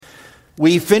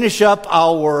We finish up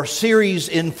our series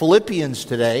in Philippians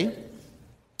today,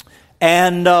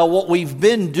 and what we've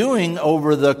been doing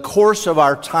over the course of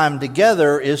our time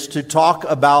together is to talk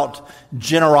about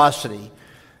generosity.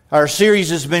 Our series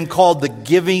has been called The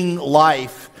Giving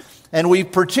Life, and we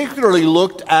particularly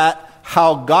looked at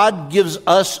how God gives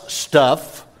us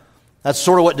stuff. That's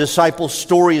sort of what Disciple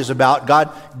Story is about.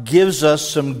 God gives us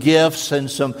some gifts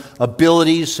and some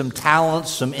abilities, some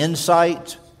talents, some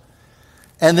insight.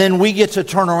 And then we get to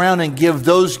turn around and give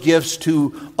those gifts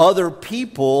to other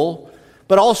people,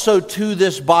 but also to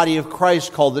this body of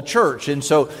Christ called the church. And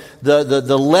so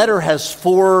the letter has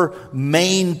four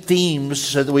main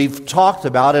themes that we've talked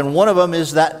about, and one of them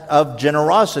is that of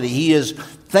generosity. He is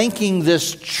thanking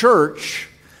this church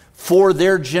for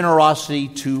their generosity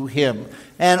to him,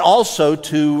 and also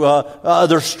to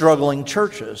other struggling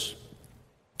churches.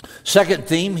 Second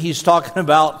theme, he's talking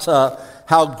about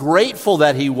how grateful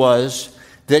that he was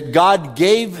that God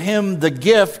gave him the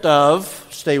gift of,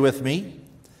 stay with me,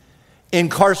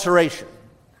 incarceration.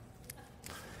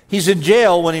 He's in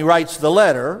jail when he writes the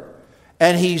letter,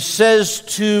 and he says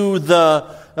to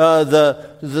the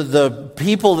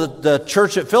people, the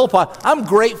church at Philippi, I'm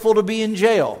grateful to be in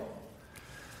jail.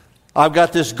 I've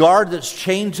got this guard that's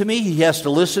chained to me. He has to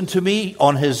listen to me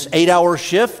on his 8-hour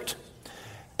shift.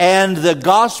 And the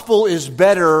gospel is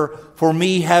better for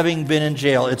me having been in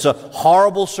jail. It's a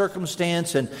horrible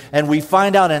circumstance. And we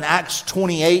find out in Acts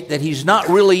 28 that he's not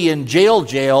really in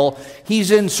jail.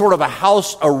 He's in sort of a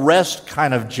house arrest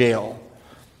kind of jail.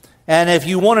 And if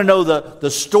you want to know the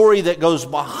story that goes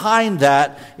behind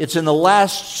that, it's in the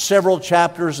last several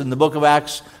chapters in the book of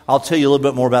Acts. I'll tell you a little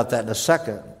bit more about that in a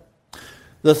second.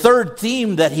 The third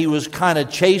theme that he was kind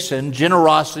of chasing,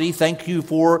 generosity. Thank you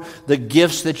for the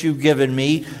gifts that you've given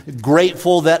me.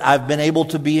 Grateful that I've been able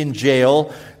to be in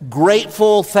jail.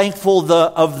 Grateful, thankful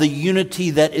of the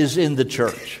unity that is in the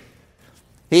church.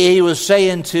 He was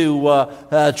saying to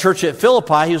church at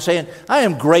Philippi, he was saying, I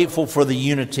am grateful for the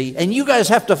unity, and you guys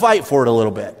have to fight for it a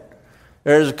little bit.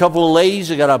 There's a couple of ladies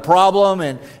that got a problem,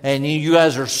 and you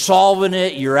guys are solving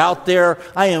it. You're out there.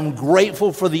 I am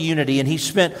grateful for the unity. And he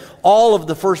spent all of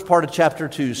the first part of chapter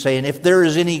 2 saying, if there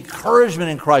is any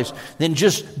encouragement in Christ, then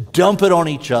just dump it on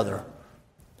each other.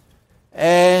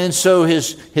 And so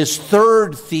his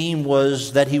third theme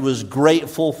was that he was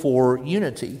grateful for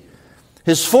unity.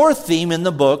 His fourth theme in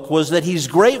the book was that he's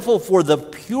grateful for the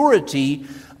purity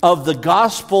of the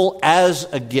gospel as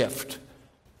a gift.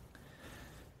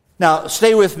 Now,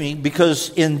 stay with me,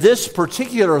 because in this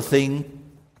particular thing,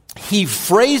 he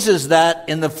phrases that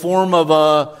in the form of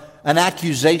an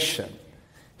accusation.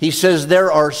 He says,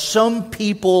 there are some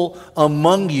people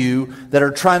among you that are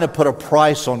trying to put a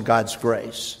price on God's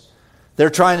grace.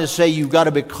 They're trying to say you've got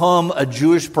to become a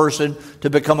Jewish person to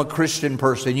become a Christian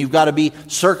person. You've got to be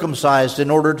circumcised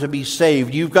in order to be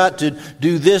saved. You've got to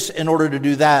do this in order to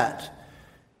do that.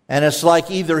 And it's like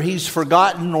either he's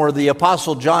forgotten or the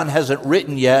Apostle John hasn't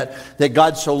written yet that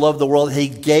God so loved the world, he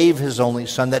gave his only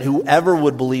Son, that whoever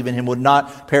would believe in him would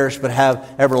not perish but have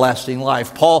everlasting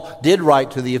life. Paul did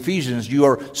write to the Ephesians, you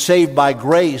are saved by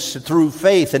grace through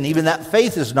faith, and even that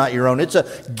faith is not your own. It's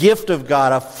a gift of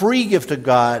God, a free gift of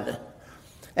God.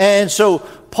 And so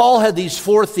Paul had these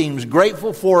four themes: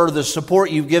 grateful for the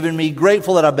support you've given me,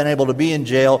 grateful that I've been able to be in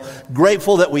jail,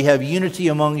 grateful that we have unity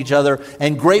among each other,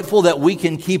 and grateful that we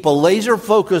can keep a laser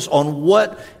focus on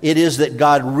what it is that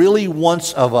God really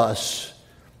wants of us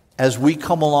as we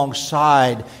come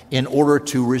alongside in order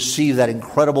to receive that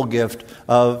incredible gift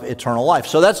of eternal life.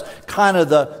 So that's kind of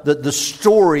the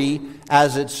story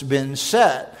as it's been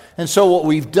set. And so what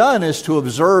we've done is to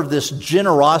observe this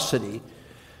generosity.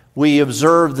 We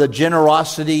observe the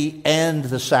generosity and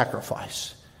the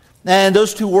sacrifice. And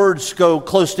those two words go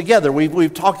close together.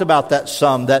 We've talked about that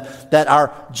some, that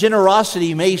our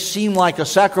generosity may seem like a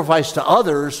sacrifice to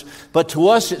others, but to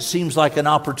us it seems like an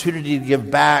opportunity to give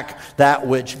back that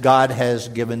which God has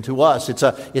given to us.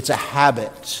 It's a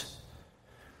habit.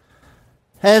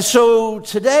 And so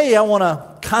today I want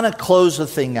to kind of close the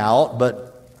thing out,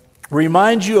 but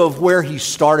remind you of where he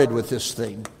started with this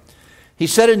thing. He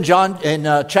said in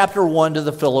chapter 1 to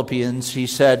the Philippians, he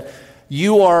said,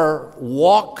 you are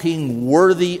walking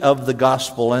worthy of the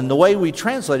gospel. And the way we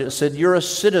translate it said, you're a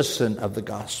citizen of the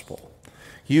gospel.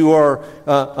 You are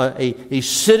a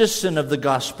citizen of the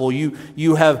gospel.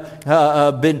 You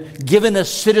have been given a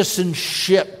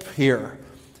citizenship here.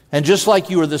 And just like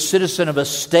you are the citizen of a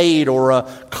state or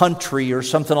a country or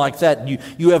something like that,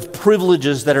 you have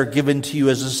privileges that are given to you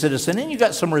as a citizen, and you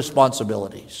got some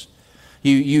responsibilities.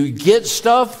 You get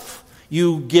stuff,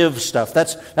 you give stuff.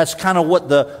 That's kind of what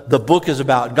the book is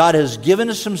about. God has given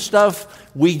us some stuff,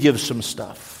 we give some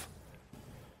stuff.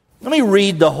 Let me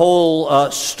read the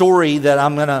whole story that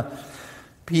I'm going to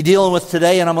be dealing with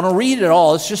today, and I'm going to read it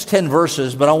all. It's just 10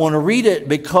 verses, but I want to read it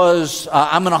because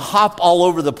I'm going to hop all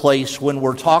over the place when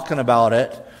we're talking about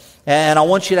it, and I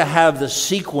want you to have the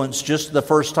sequence just the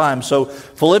first time. So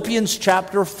Philippians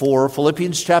chapter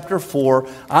 4,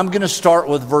 I'm going to start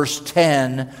with verse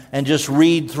 10 and just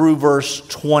read through verse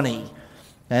 20.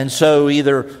 And so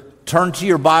either turn to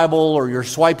your Bible or your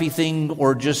swipey thing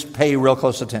or just pay real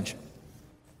close attention.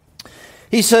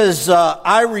 He says,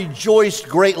 I rejoiced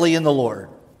greatly in the Lord.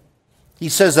 He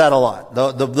says that a lot.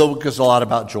 The book is a lot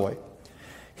about joy.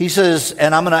 He says,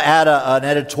 and I'm going to add an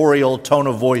editorial tone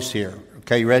of voice here.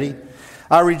 Okay, you ready?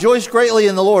 I rejoiced greatly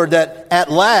in the Lord that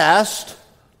at last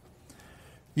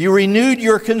you renewed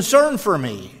your concern for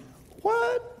me.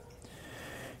 What?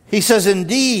 He says,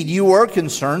 indeed, you were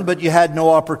concerned, but you had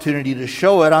no opportunity to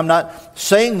show it. I'm not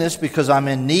saying this because I'm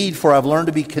in need, for I've learned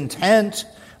to be content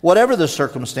whatever the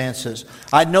circumstances.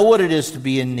 I know what it is to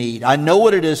be in need. I know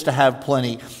what it is to have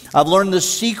plenty. I've learned the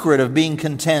secret of being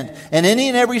content in any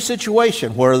and every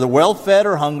situation, whether well-fed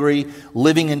or hungry,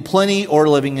 living in plenty or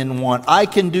living in want. I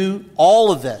can do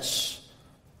all of this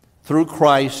through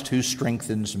Christ who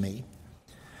strengthens me.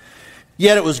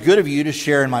 Yet it was good of you to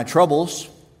share in my troubles.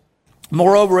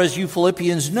 Moreover, as you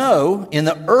Philippians know, in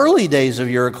the early days of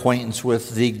your acquaintance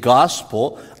with the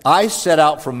gospel, I set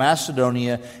out from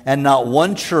Macedonia, and not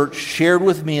one church shared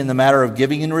with me in the matter of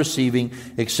giving and receiving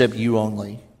except you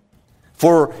only.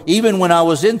 For even when I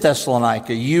was in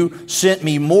Thessalonica, you sent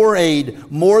me more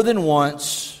aid more than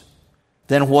once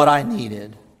than what I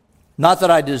needed. Not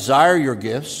that I desire your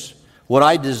gifts. What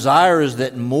I desire is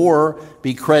that more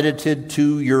be credited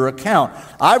to your account.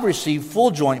 I've received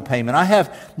full joint payment. I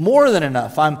have more than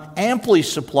enough. I'm amply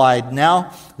supplied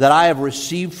now that I have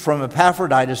received from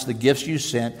Epaphroditus the gifts you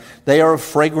sent. They are a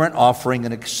fragrant offering,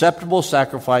 an acceptable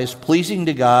sacrifice, pleasing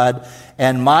to God,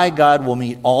 and my God will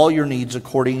meet all your needs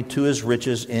according to his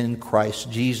riches in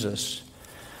Christ Jesus.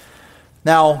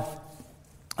 Now,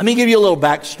 let me give you a little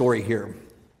backstory here.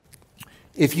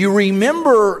 If you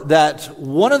remember that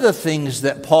one of the things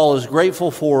that Paul is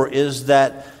grateful for is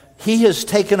that he has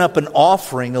taken up an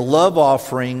offering, a love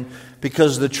offering,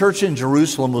 because the church in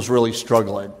Jerusalem was really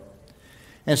struggling.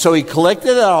 And so he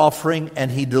collected that offering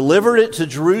and he delivered it to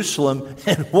Jerusalem.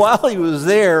 And while he was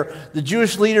there, the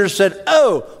Jewish leaders said,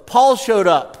 oh, Paul showed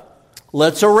up.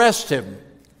 Let's arrest him.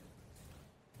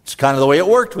 It's kind of the way it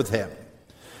worked with him.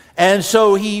 And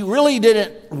so he really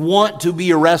didn't want to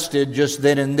be arrested just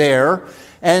then and there.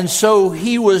 And so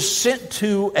he was sent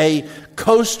to a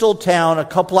coastal town a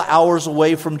couple of hours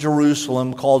away from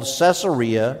Jerusalem called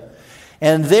Caesarea.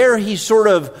 And there he sort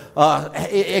of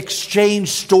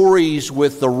exchanged stories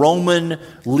with the Roman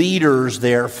leaders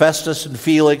there, Festus and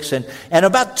Felix, and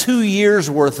about 2 years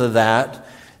worth of that.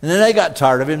 And then they got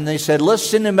tired of him and they said, let's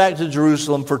send him back to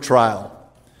Jerusalem for trial.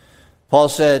 Paul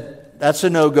said, that's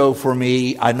a no-go for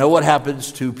me. I know what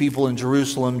happens to people in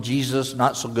Jerusalem. Jesus,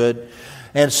 not so good.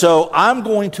 And so I'm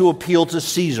going to appeal to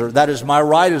Caesar. That is my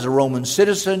right as a Roman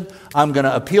citizen. I'm going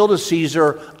to appeal to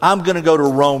Caesar. I'm going to go to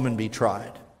Rome and be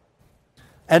tried.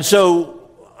 And so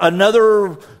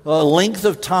another length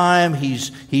of time,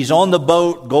 he's on the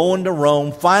boat going to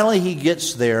Rome. Finally, he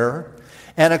gets there.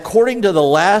 And according to the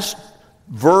last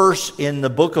verse in the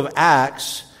book of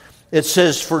Acts, it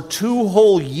says, for 2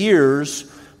 whole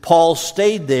years, Paul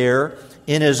stayed there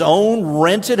in his own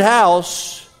rented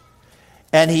house,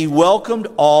 and he welcomed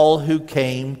all who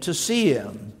came to see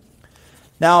him.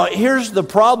 Now, here's the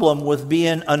problem with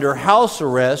being under house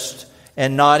arrest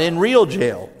and not in real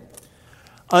jail.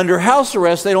 Under house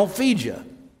arrest, they don't feed you.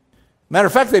 Matter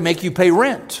of fact, they make you pay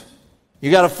rent. You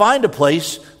got to find a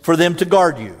place for them to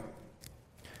guard you.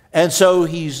 And so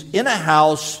he's in a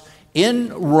house in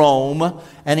Rome,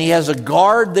 and he has a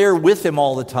guard there with him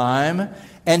all the time,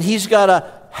 and he's got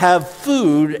to have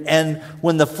food. And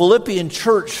when the Philippian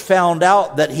church found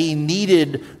out that he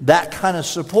needed that kind of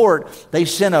support, they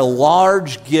sent a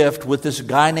large gift with this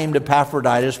guy named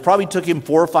Epaphroditus. Probably took him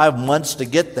 4 or 5 months to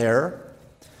get there.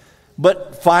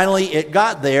 But finally it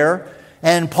got there,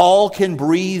 and Paul can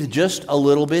breathe just a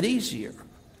little bit easier.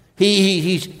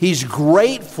 He's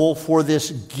grateful for this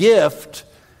gift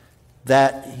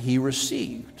that he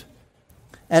received.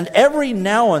 And every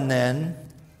now and then,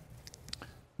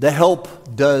 the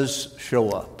help does show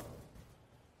up.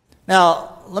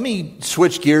 Now, let me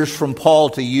switch gears from Paul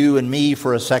to you and me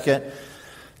for a second.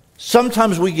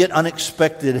 Sometimes we get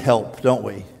unexpected help, don't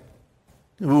we?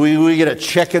 We get a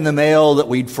check in the mail that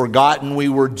we'd forgotten we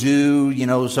were due. You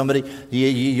know, somebody,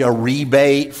 a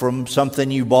rebate from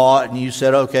something you bought, and you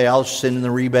said, okay, I'll send in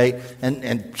the rebate.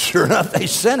 And sure enough, they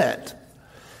sent it.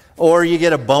 or you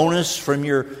get a bonus from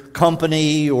your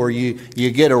company, or you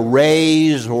get a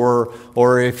raise, or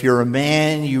if you're a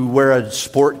man, you wear a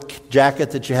sport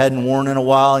jacket that you hadn't worn in a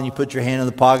while and you put your hand in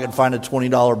the pocket and find a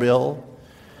 $20 bill.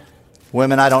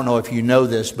 Women, I don't know if you know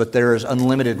this, but there is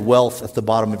unlimited wealth at the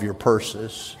bottom of your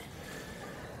purses.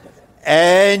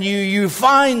 And you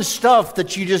find stuff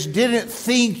that you just didn't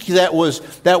think that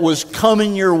was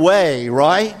coming your way,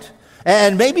 right?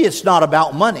 And maybe it's not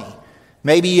about money.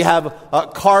 Maybe you have a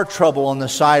car trouble on the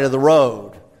side of the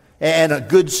road, and a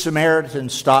good Samaritan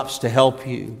stops to help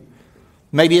you.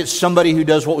 Maybe it's somebody who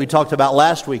does what we talked about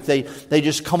last week. They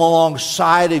just come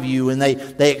alongside of you and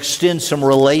they extend some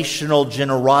relational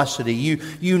generosity.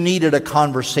 You needed a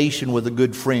conversation with a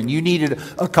good friend. You needed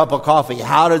a cup of coffee.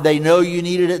 How did they know you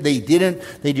needed it? They didn't.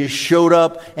 They just showed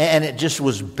up and it just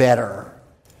was better.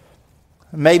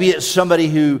 Maybe it's somebody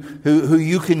who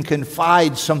you can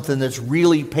confide something that's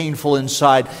really painful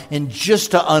inside, and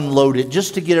just to unload it,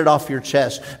 just to get it off your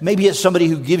chest. Maybe it's somebody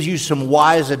who gives you some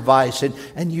wise advice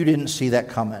and you didn't see that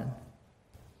coming.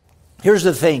 Here's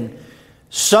the thing.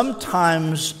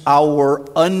 Sometimes our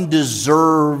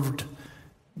undeserved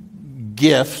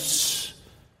gifts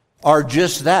are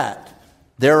just that.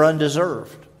 They're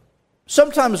undeserved.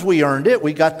 Sometimes we earned it.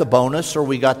 We got the bonus, or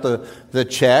we got the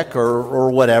check, or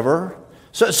whatever.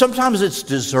 So sometimes it's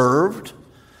deserved,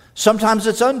 sometimes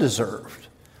it's undeserved.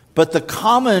 But the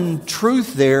common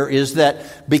truth there is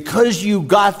that because you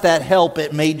got that help,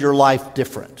 it made your life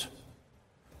different.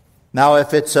 Now,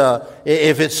 if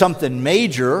it's something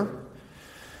major,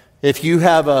 if you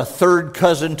have a third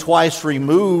cousin twice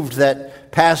removed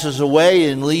that passes away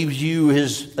and leaves you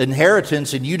his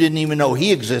inheritance, and you didn't even know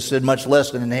he existed, much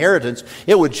less an inheritance,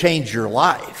 it would change your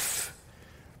life.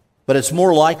 But it's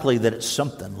more likely that it's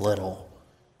something little,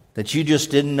 that you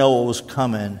just didn't know what was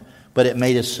coming, but it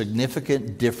made a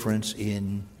significant difference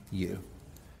in you.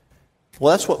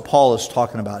 Well, that's what Paul is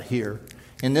talking about here.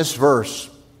 In this verse,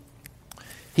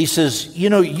 he says,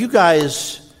 you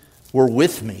guys were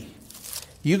with me.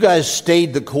 You guys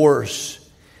stayed the course.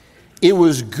 It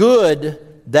was good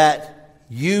that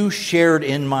you shared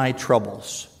in my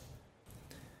troubles.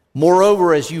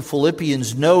 Moreover, as you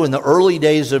Philippians know, in the early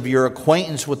days of your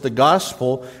acquaintance with the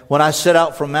gospel, when I set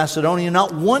out from Macedonia,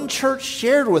 not one church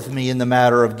shared with me in the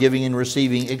matter of giving and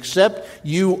receiving, except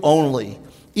you only.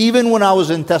 Even when I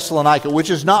was in Thessalonica, which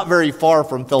is not very far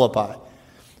from Philippi.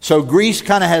 So Greece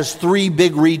kind of has three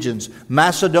big regions: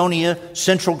 Macedonia,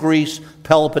 Central Greece,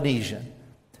 Peloponnesian.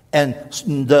 And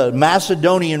the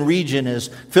Macedonian region is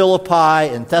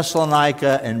Philippi and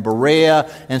Thessalonica and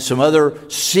Berea and some other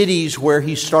cities where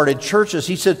he started churches.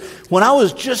 He said, when I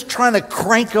was just trying to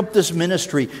crank up this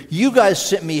ministry, you guys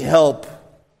sent me help,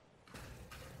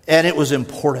 and it was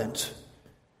important.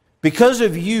 Because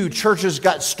of you, churches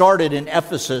got started in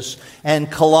Ephesus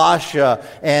and Colossia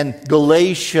and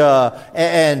Galatia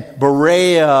and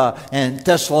Berea and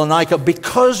Thessalonica.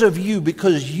 Because of you,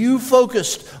 because you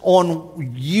focused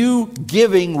on you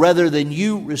giving rather than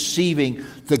you receiving,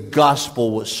 the gospel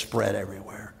was spread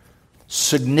everywhere.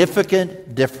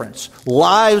 Significant difference.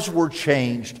 Lives were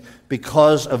changed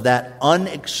because of that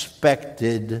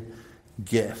unexpected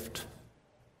gift.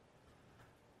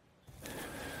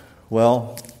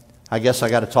 Well, I guess I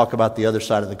got to talk about the other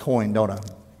side of the coin, don't I?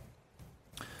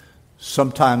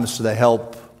 Sometimes the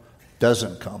help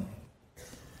doesn't come.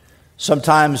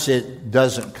 Sometimes it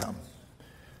doesn't come.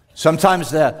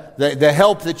 Sometimes the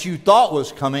help that you thought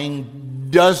was coming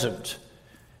doesn't.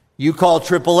 You call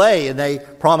AAA and they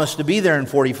promise to be there in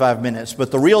 45 minutes, but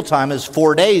the real time is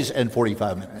 4 days and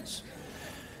 45 minutes.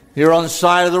 You're on the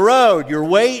side of the road, you're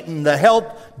waiting, the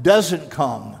help doesn't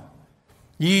come.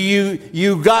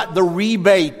 You got the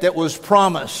rebate that was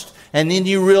promised, and then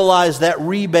you realize that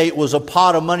rebate was a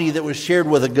pot of money that was shared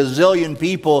with a gazillion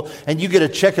people, and you get a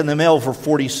check in the mail for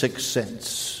 46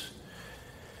 cents.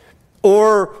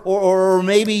 Or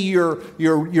maybe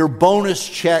your bonus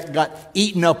check got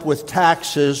eaten up with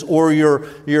taxes, or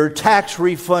your tax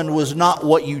refund was not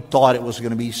what you thought it was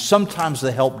going to be. Sometimes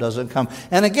the help doesn't come.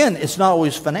 And again, it's not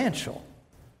always financial.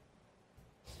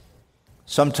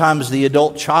 Sometimes the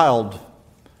adult child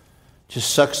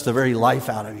just sucks the very life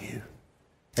out of you.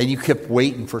 And you kept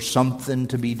waiting for something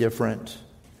to be different,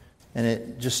 and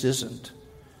it just isn't.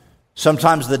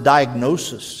 Sometimes the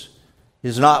diagnosis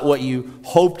is not what you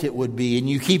hoped it would be, and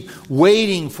you keep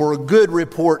waiting for a good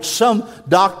report, some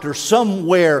doctor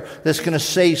somewhere that's going to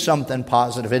say something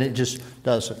positive, and it just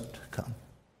doesn't come.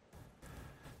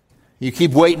 You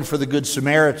keep waiting for the Good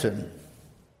Samaritan,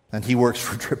 and he works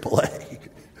for AAA.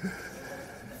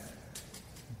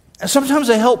 And sometimes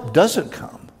the help doesn't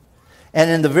come. And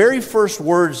in the very first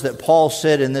words that Paul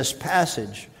said in this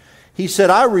passage, He said,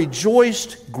 I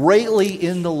rejoiced greatly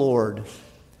in the Lord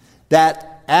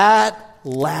that at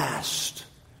last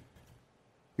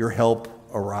your help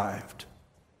arrived.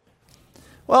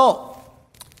 Well,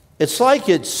 it's like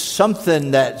it's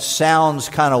something that sounds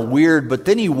kind of weird, but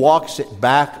then he walks it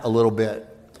back a little bit.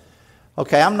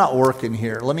 Okay, I'm not working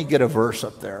here. Let me get a verse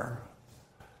up there.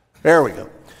 There we go.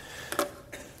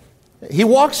 He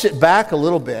walks it back a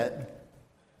little bit.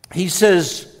 He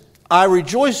says, I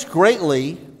rejoice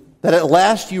greatly that at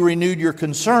last you renewed your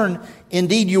concern.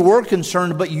 Indeed, you were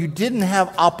concerned, but you didn't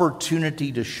have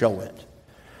opportunity to show it.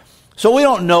 So we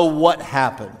don't know what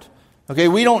happened. Okay,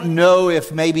 we don't know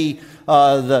if maybe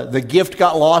the gift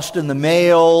got lost in the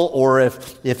mail, or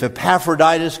if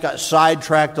Epaphroditus got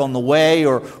sidetracked on the way,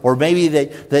 or maybe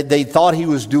they thought he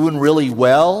was doing really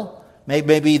well.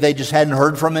 Maybe they just hadn't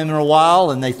heard from him in a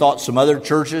while and they thought some other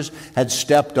churches had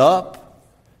stepped up.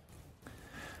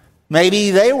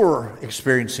 Maybe they were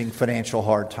experiencing financial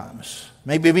hard times.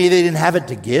 Maybe they didn't have it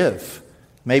to give.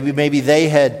 Maybe they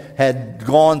had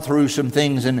gone through some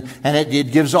things, and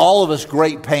it gives all of us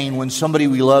great pain when somebody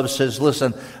we love says,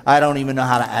 listen, I don't even know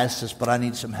how to ask this, but I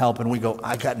need some help. And we go,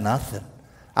 I got nothing.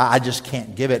 I just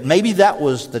can't give it. Maybe that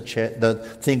was the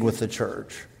thing with the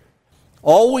church.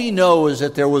 All we know is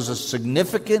that there was a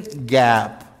significant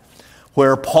gap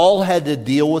where Paul had to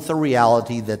deal with the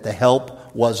reality that the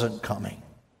help wasn't coming.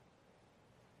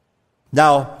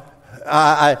 Now,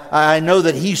 I know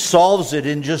that he solves it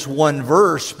in just one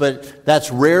verse, but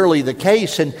that's rarely the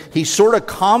case. And he sort of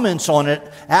comments on it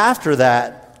after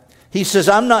that. He says,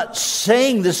 I'm not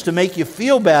saying this to make you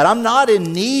feel bad. I'm not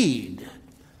in need.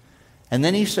 And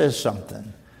then he says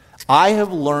something. I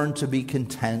have learned to be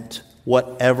content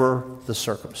whatever the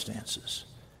circumstances.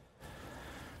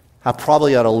 I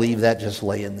probably ought to leave that just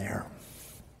laying there,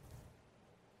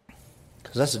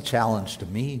 because that's a challenge to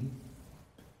me.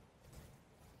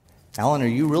 Alan, are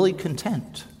you really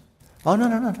content? Oh,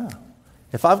 no.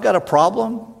 If I've got a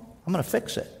problem, I'm going to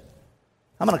fix it.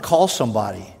 I'm going to call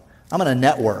somebody. I'm going to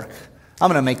network. I'm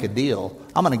going to make a deal.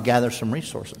 I'm going to gather some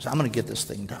resources. I'm going to get this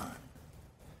thing done.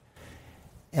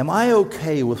 Am I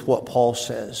okay with what Paul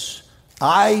says?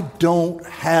 I don't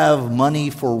have money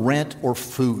for rent or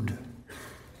food.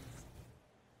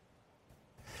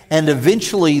 And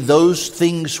eventually those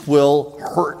things will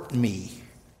hurt me.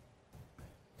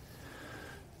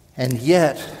 And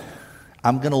yet,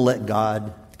 I'm going to let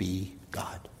God be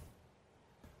God.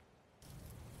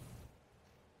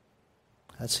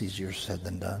 That's easier said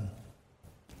than done.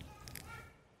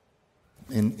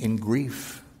 In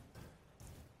grief,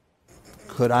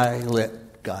 could I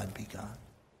let God be God?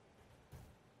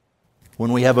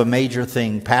 When we have a major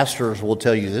thing, pastors will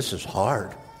tell you this is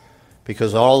hard,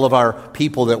 because all of our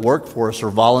people that work for us are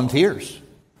volunteers.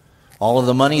 All of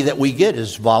the money that we get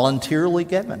is voluntarily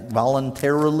given.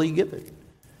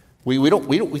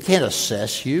 We can't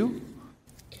assess you,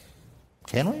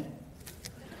 can we?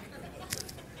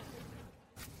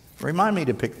 Remind me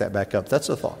to pick that back up. That's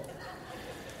a thought.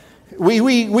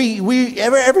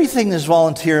 Everything is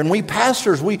volunteer, and we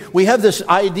pastors, we have this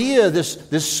idea,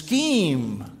 this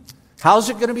scheme.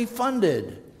 How's it going to be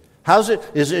funded? Is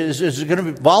it going to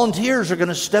be volunteers are going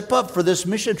to step up for this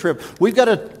mission trip? We've got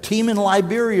a team in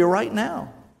Liberia right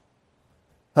now.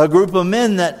 A group of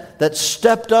men that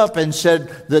stepped up and said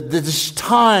that this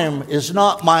time is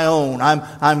not my own.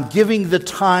 I'm giving the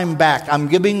time back. I'm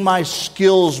giving my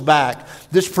skills back.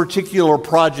 This particular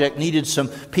project needed some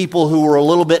people who were a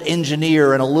little bit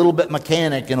engineer and a little bit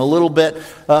mechanic and a little bit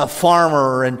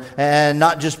farmer and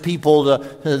not just people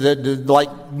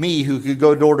like me who could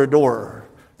go door to door.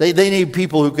 They need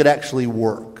people who could actually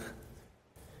work.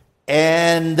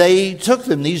 And they took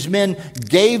them. These men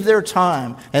gave their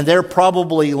time, and they're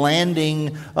probably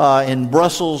landing in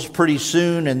Brussels pretty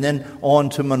soon and then on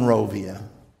to Monrovia.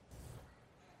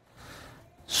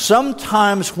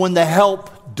 Sometimes when the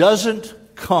help doesn't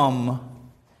come,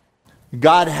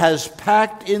 God has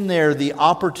packed in there the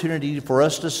opportunity for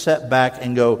us to step back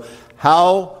and go,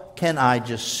 how can I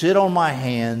just sit on my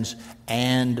hands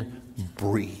and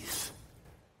breathe?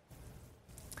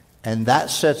 And that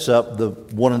sets up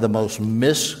one of the most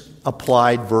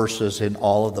misapplied verses in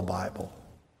all of the Bible.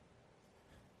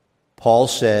 Paul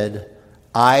said,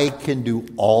 I can do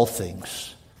all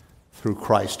things through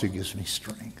Christ who gives me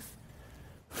strength.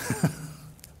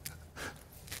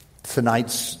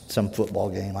 Tonight's some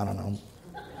football game, I don't know.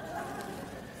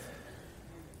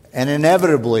 And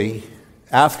inevitably,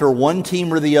 after one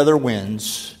team or the other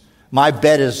wins, my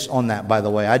bet is on that, by the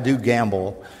way. I do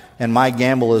gamble. And my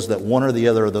gamble is that one or the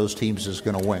other of those teams is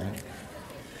going to win.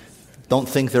 Don't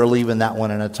think they're leaving that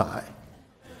one in a tie.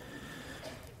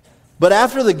 But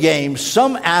after the game,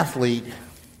 some athlete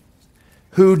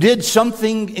who did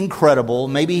something incredible.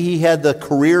 Maybe he had the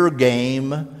career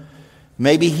game.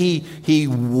 Maybe he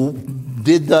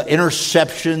did the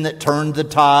interception that turned the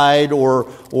tide,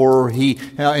 or he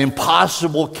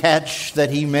impossible catch that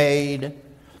he made.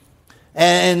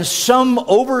 And some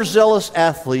overzealous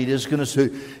athlete is going to say,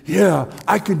 yeah,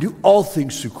 I can do all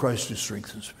things through Christ who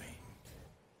strengthens me.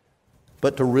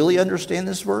 But to really understand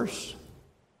this verse,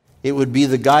 it would be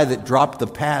the guy that dropped the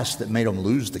pass that made him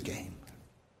lose the game.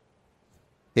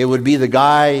 It would be the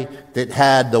guy that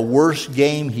had the worst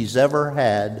game he's ever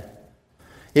had.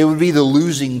 It would be the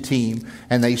losing team,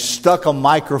 and they stuck a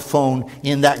microphone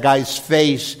in that guy's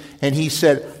face, and he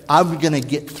said, I'm going to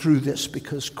get through this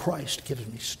because Christ gives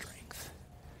me strength.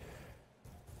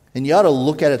 And you ought to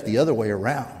look at it the other way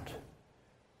around.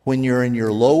 When you're in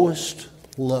your lowest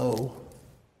low,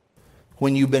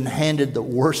 when you've been handed the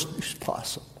worst news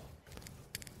possible,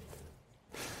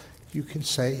 you can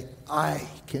say, I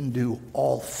can do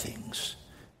all things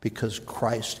because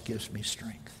Christ gives me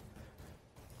strength.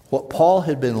 What Paul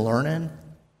had been learning,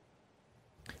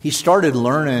 he started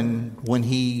learning when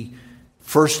he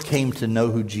first came to know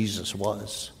who Jesus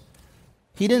was.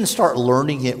 He didn't start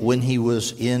learning it when he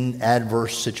was in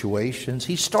adverse situations.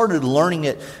 He started learning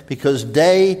it because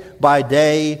day by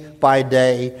day by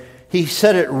day, he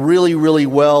said it really, really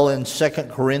well in 2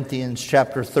 Corinthians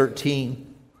chapter 13.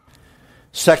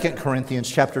 2 Corinthians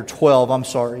chapter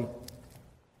 12,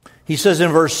 He says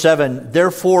in verse 7,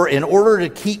 therefore, in order to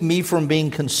keep me from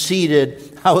being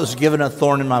conceited, I was given a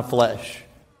thorn in my flesh.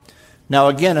 Now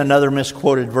again, another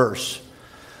misquoted verse.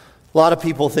 A lot of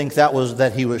people think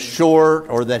that he was short,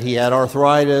 or that he had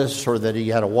arthritis, or that he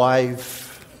had a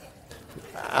wife.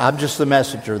 I'm just the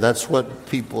messenger. That's what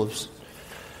people have.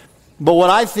 But what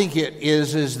I think it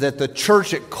is that the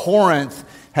church at Corinth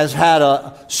has had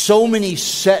so many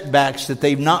setbacks that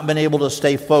they've not been able to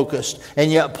stay focused.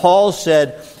 And yet Paul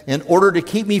said, in order to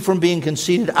keep me from being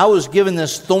conceited, I was given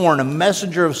this thorn, a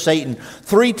messenger of Satan.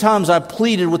 3 times I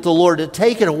pleaded with the Lord to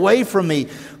take it away from me.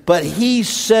 But he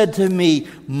said to me,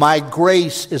 my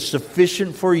grace is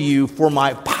sufficient for you, for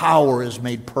my power is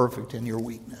made perfect in your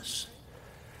weakness.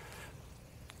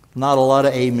 Not a lot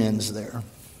of amens there.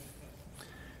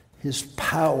 His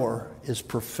power is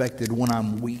perfected when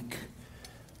I'm weak,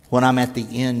 when I'm at the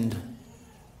end,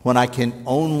 when I can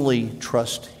only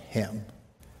trust him.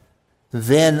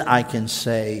 Then I can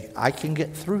say, I can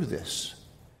get through this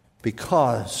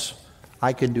because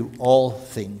I can do all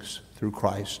things through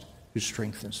Christ who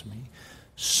strengthens me.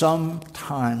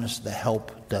 Sometimes the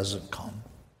help doesn't come.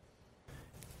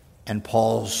 And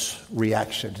Paul's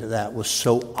reaction to that was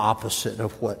so opposite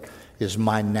of what is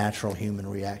my natural human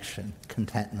reaction: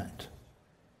 contentment.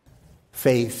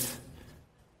 Faith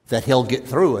that he'll get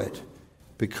through it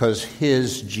because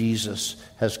his Jesus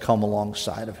has come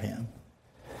alongside of him.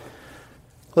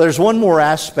 Well, there's one more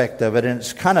aspect of it, and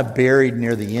it's kind of buried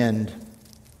near the end.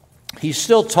 He's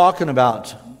still talking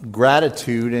about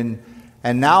gratitude,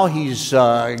 and now he's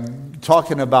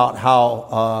talking about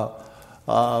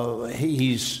how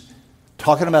he's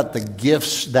talking about the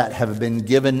gifts that have been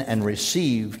given and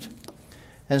received.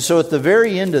 And so at the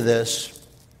very end of this,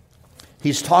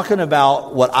 he's talking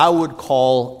about what I would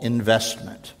call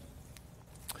investment.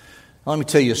 Now, let me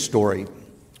tell you a story.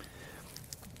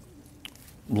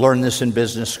 Learned this in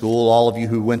business school. All of you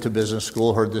who went to business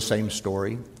school heard the same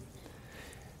story.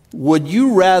 Would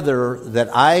you rather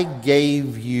that I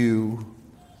gave you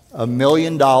 $1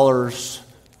 million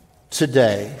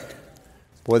today?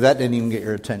 Boy, that didn't even get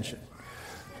your attention.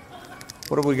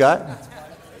 What have we got?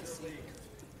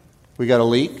 We got a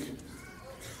leak.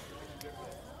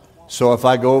 So if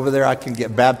I go over there, I can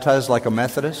get baptized like a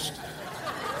Methodist?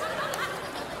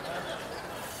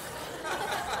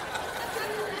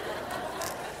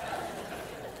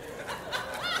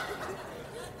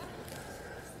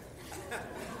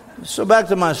 So back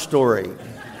to my story.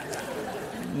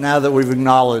 Now that we've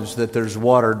acknowledged that there's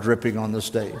water dripping on the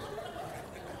stage.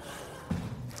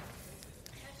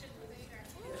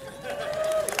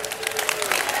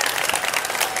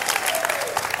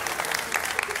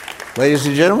 Ladies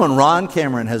and gentlemen, Ron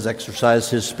Cameron has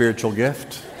exercised his spiritual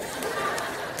gift.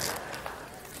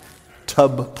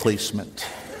 Tub placement.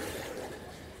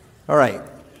 All right.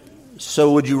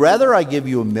 So would you rather I give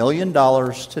you $1 million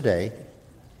today,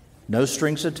 no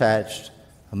strings attached,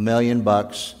 $1 million,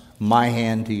 my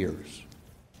hand to yours?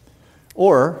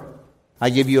 Or I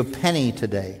give you a penny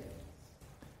today,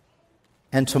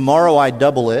 and tomorrow I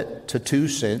double it to 2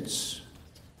 cents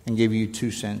and give you 2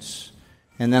 cents.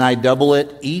 And then I double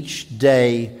it each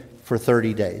day for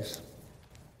 30 days.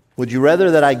 Would you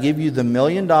rather that I give you the $1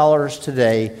 million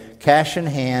today, cash in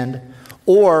hand,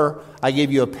 Or I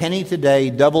give you a penny today,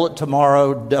 double it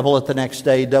tomorrow, double it the next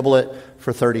day, double it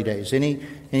for 30 days.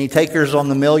 Any takers on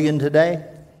the million today?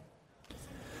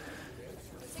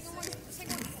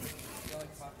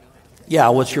 Yeah,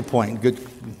 what's your point? Good.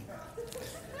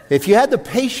 If you had the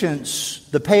patience,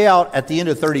 the payout at the end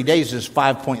of 30 days is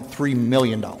 $5.3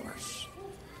 million.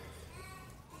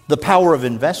 The power of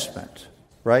investment,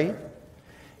 right?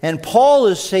 And Paul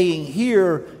is saying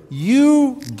here,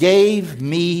 you gave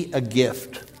me a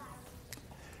gift.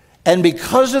 And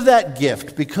because of that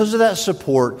gift, because of that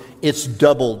support, it's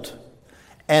doubled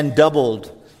and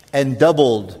doubled and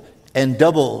doubled and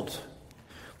doubled.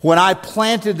 When I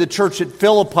planted the church at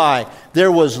Philippi,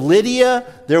 there was Lydia,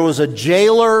 there was a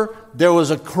jailer, there was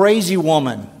a crazy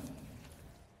woman.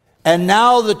 And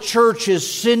now the church is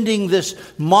sending this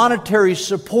monetary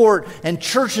support, and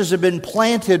churches have been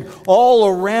planted all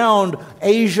around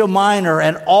Asia Minor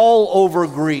and all over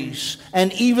Greece,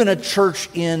 and even a church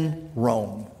in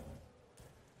Rome.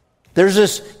 There's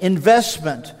this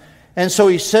investment. And so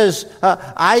he says,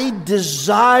 I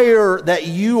desire that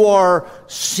you are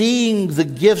seeing the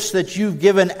gifts that you've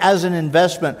given as an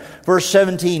investment. Verse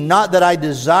 17, not that I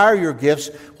desire your gifts.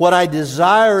 What I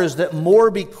desire is that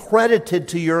more be credited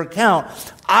to your account.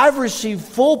 I've received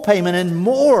full payment and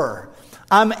more.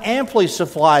 I'm amply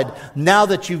supplied now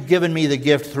that you've given me the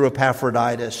gift through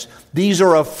Epaphroditus. These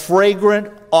are a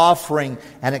fragrant offering,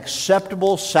 an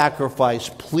acceptable sacrifice,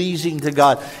 pleasing to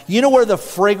God. You know where the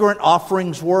fragrant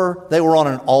offerings were? They were on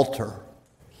an altar.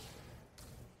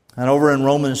 And over in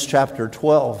Romans chapter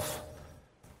 12,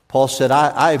 Paul said,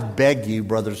 I beg you,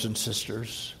 brothers and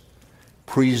sisters,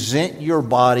 present your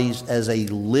bodies as a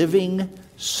living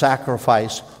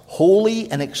sacrifice, holy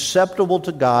and acceptable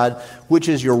to God, which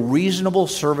is your reasonable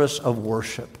service of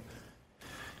worship.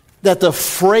 That the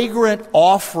fragrant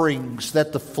offerings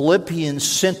that the Philippians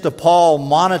sent to Paul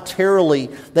monetarily,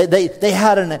 they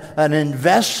had an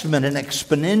investment, an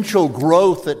exponential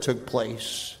growth that took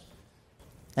place.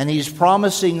 And he's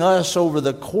promising us over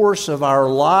the course of our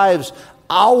lives,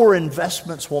 our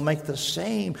investments will make the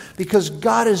same, because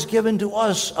God has given to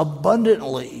us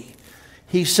abundantly.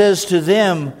 He says to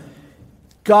them,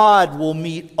 God will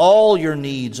meet all your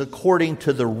needs according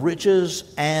to the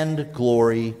riches and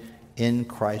glory in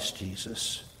Christ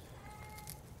Jesus.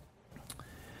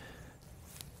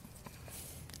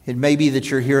 It may be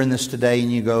that you're hearing this today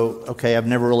and you go, okay, I've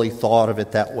never really thought of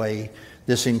it that way.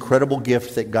 This incredible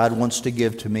gift that God wants to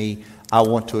give to me, I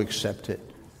want to accept it.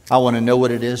 I want to know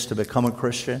what it is to become a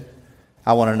Christian.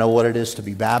 I want to know what it is to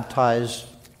be baptized.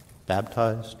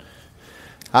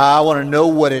 I want to know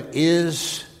what it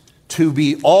is to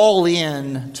be all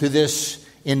in to this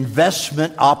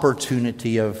investment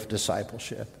opportunity of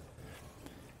discipleship.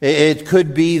 It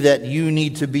could be that you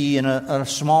need to be in a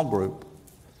small group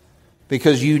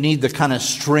because you need the kind of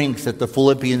strength that the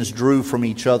Philippians drew from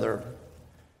each other.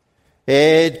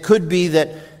 It could be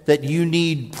that you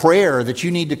need prayer, that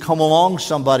you need to come along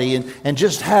somebody and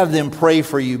just have them pray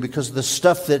for you because the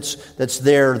stuff that's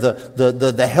there,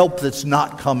 the help that's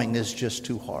not coming is just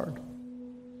too hard.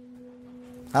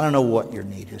 I don't know what your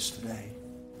need is today.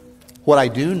 What I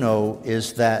do know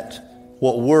is that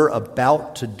what we're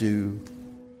about to do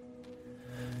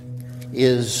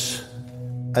is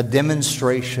a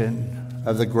demonstration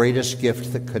of the greatest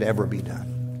gift that could ever be done.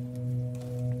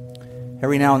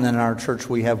 Every now and then in our church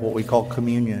we have what we call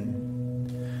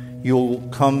communion. You'll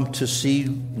come to see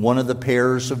one of the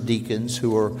pairs of deacons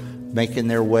who are making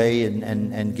their way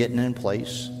and getting in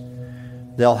place.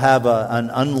 They'll have an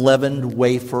unleavened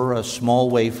wafer, a small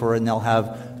wafer, and they'll have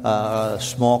a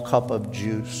small cup of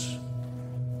juice.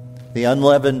 The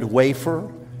unleavened wafer,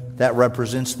 that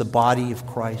represents the body of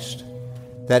Christ,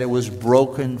 that it was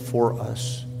broken for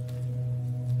us.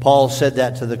 Paul said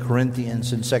that to the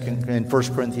Corinthians in 1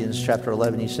 Corinthians chapter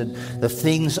 11. He said, the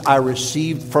things I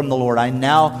received from the Lord, I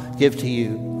now give to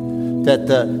you. That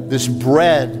this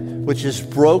bread which is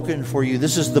broken for you,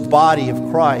 this is the body of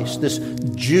Christ. This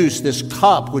juice, this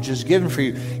cup which is given for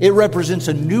you, it represents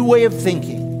a new way of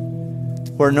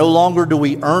thinking, where no longer do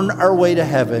we earn our way to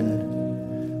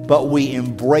heaven, but we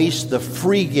embrace the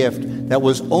free gift that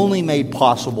was only made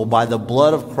possible by the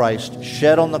blood of Christ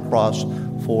shed on the cross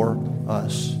for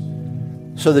us.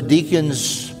 So the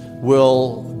deacons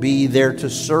will be there to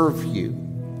serve you.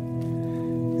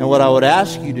 And what I would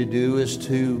ask you to do is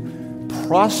to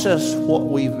process what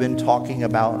we've been talking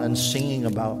about and singing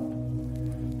about.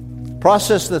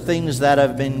 Process the things that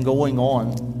have been going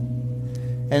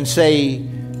on and say,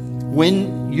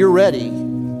 when you're ready,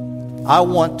 I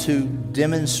want to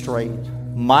demonstrate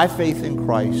my faith in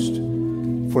Christ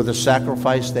for the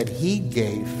sacrifice that He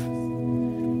gave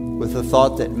with the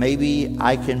thought that maybe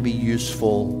I can be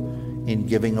useful in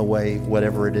giving away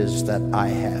whatever it is that I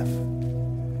have.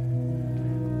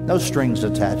 No strings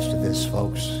attached to this,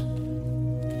 folks.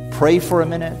 Pray for a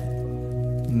minute,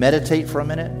 meditate for a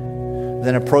minute,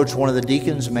 then approach one of the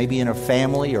deacons, maybe in a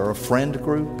family or a friend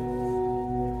group.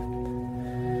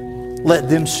 Let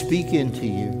them speak into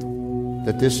you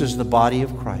that this is the body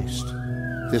of Christ.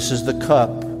 This is the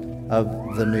cup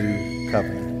of the new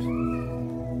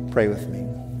covenant. Pray with me.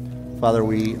 Father,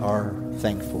 we are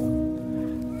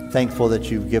thankful. Thankful that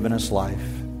you've given us life.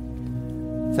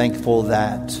 Thankful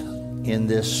that in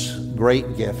this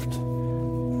great gift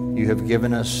you have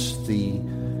given us the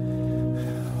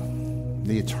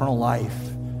eternal life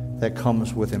that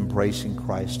comes with embracing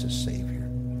Christ as Savior.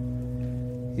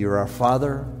 You are our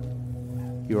Father.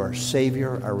 You are our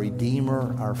Savior, our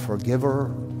Redeemer, our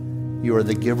Forgiver. You are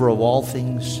the giver of all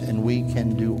things, and we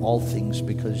can do all things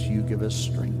because you give us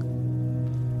strength.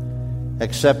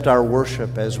 Accept our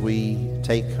worship as we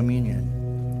take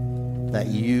communion, that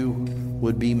you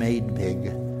would be made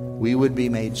big, we would be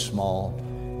made small,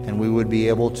 and we would be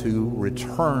able to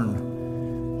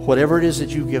return whatever it is that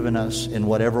you've given us in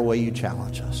whatever way you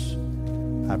challenge us.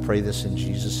 I pray this in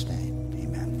Jesus' name.